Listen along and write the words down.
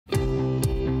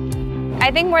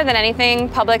I think more than anything,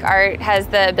 public art has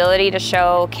the ability to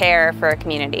show care for a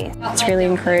community. It's really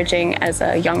encouraging as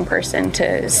a young person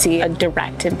to see a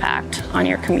direct impact on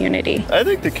your community. I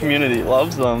think the community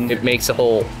loves them. It makes the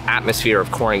whole atmosphere of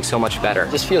Corning so much better.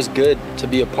 It just feels good to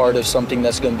be a part of something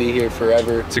that's going to be here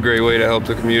forever. It's a great way to help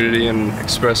the community and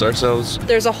express ourselves.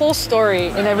 There's a whole story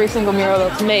in every single mural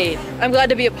that's made. I'm glad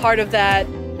to be a part of that.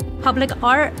 Public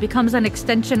art becomes an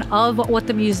extension of what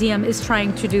the museum is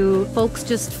trying to do. Folks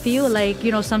just feel like,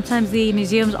 you know, sometimes the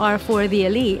museums are for the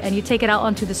elite, and you take it out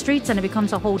onto the streets and it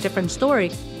becomes a whole different story.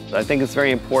 I think it's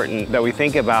very important that we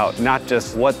think about not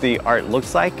just what the art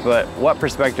looks like, but what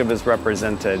perspective is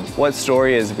represented, what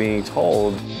story is being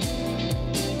told.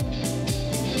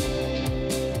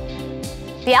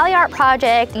 The Alley Art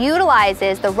Project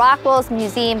utilizes the Rockwell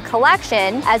Museum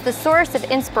collection as the source of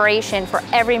inspiration for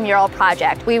every mural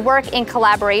project. We work in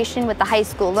collaboration with the High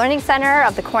School Learning Center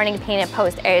of the Corning Painted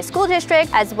Post Area School District,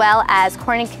 as well as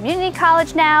Corning Community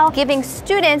College now, giving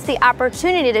students the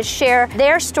opportunity to share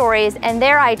their stories and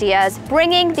their ideas,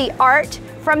 bringing the art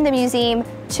from the museum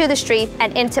to the street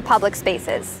and into public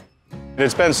spaces.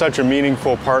 It's been such a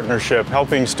meaningful partnership,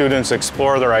 helping students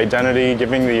explore their identity,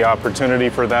 giving the opportunity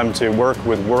for them to work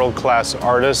with world-class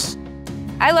artists.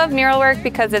 I love mural work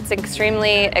because it's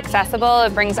extremely accessible.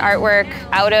 It brings artwork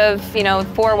out of,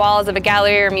 four walls of a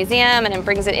gallery or museum, and it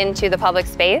brings it into the public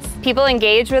space. People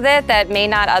engage with it that may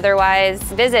not otherwise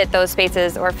visit those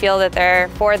spaces or feel that they're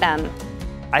for them.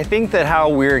 I think that how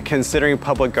we're considering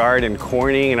public art in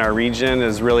Corning and our region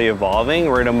is really evolving.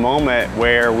 We're at a moment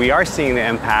where we are seeing the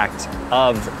impact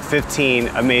of 15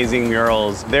 amazing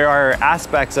murals. There are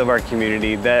aspects of our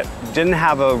community that didn't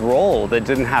have a role, that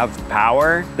didn't have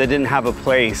power, that didn't have a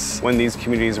place when these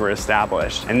communities were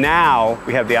established. And now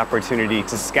we have the opportunity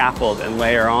to scaffold and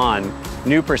layer on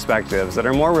new perspectives that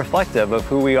are more reflective of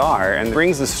who we are, and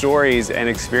brings the stories and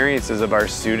experiences of our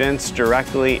students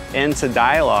directly into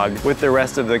dialogue with the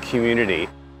rest of the community.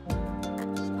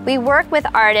 We work with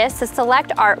artists to select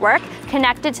artwork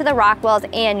connected to the Rockwell's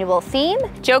annual theme.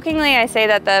 Jokingly, I say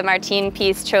that the Martine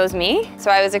piece chose me,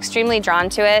 so I was extremely drawn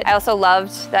to it. I also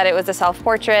loved that it was a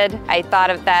self-portrait. I thought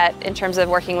of that in terms of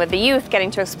working with the youth,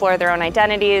 getting to explore their own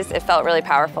identities. It felt really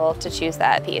powerful to choose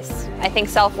that piece. I think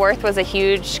self-worth was a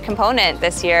huge component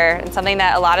this year, and something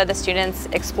that a lot of the students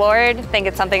explored. I think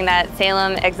it's something that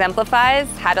Salem exemplifies,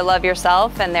 how to love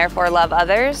yourself and therefore love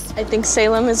others. I think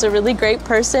Salem is a really great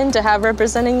person to have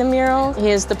representing the mural. He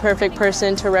is the perfect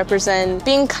person to represent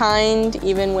being kind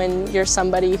even when you're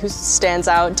somebody who stands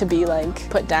out to be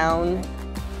put down.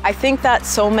 I think that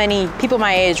so many people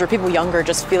my age or people younger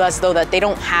just feel as though that they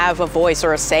don't have a voice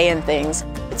or a say in things.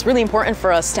 It's really important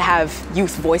for us to have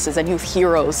youth voices and youth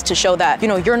heroes to show that,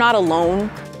 you're not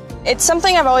alone. It's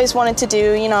something I've always wanted to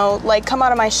do, come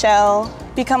out of my shell,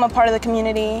 become a part of the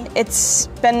community. It's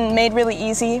been made really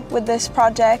easy with this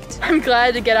project. I'm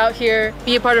glad to get out here,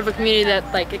 be a part of a community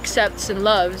that accepts and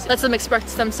loves, lets them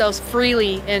express themselves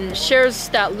freely, and shares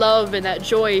that love and that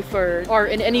joy for art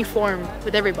in any form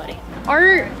with everybody.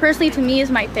 Art, personally, to me,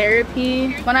 is my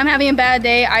therapy. When I'm having a bad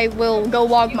day, I will go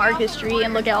walk Market Street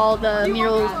and look at all the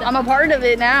murals. I'm a part of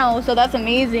it now, so that's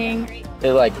amazing.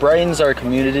 It brightens our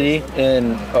community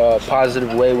in a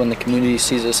positive way when the community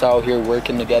sees us out here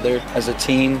working together as a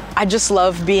team. I just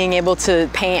love being able to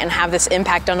paint and have this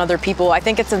impact on other people. I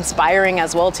think it's inspiring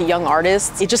as well to young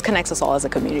artists. It just connects us all as a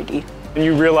community. And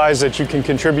you realize that you can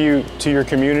contribute to your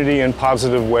community in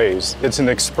positive ways. It's an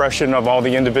expression of all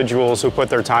the individuals who put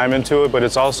their time into it, but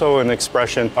it's also an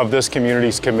expression of this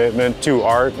community's commitment to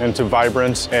art and to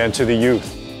vibrance and to the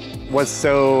youth. What's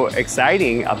so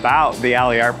exciting about the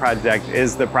Alley Art Project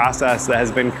is the process that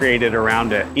has been created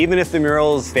around it. Even if the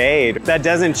murals fade, that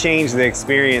doesn't change the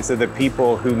experience of the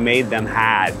people who made them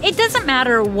had. It doesn't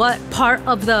matter what part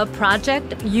of the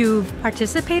project you've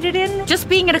participated in. Just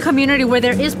being in a community where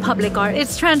there is public art,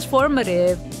 it's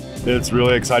transformative. It's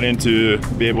really exciting to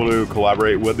be able to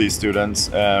collaborate with these students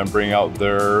and bring out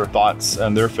their thoughts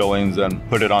and their feelings and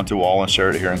put it onto a wall and share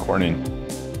it here in Corning.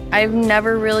 I've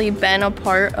never really been a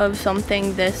part of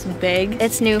something this big.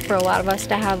 It's new for a lot of us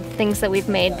to have things that we've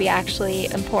made be actually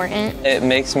important. It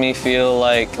makes me feel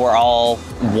like we're all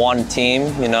one team,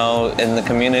 in the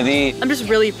community. I'm just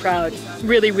really proud,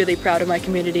 really, really proud of my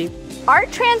community.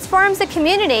 Art transforms the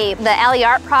community. The Alley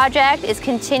Art Project is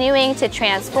continuing to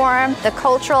transform the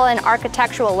cultural and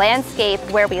architectural landscape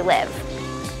where we live.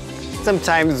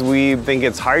 Sometimes we think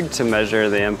it's hard to measure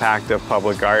the impact of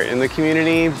public art in the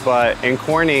community, but in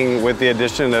Corning, with the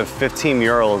addition of 15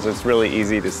 murals, it's really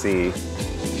easy to see.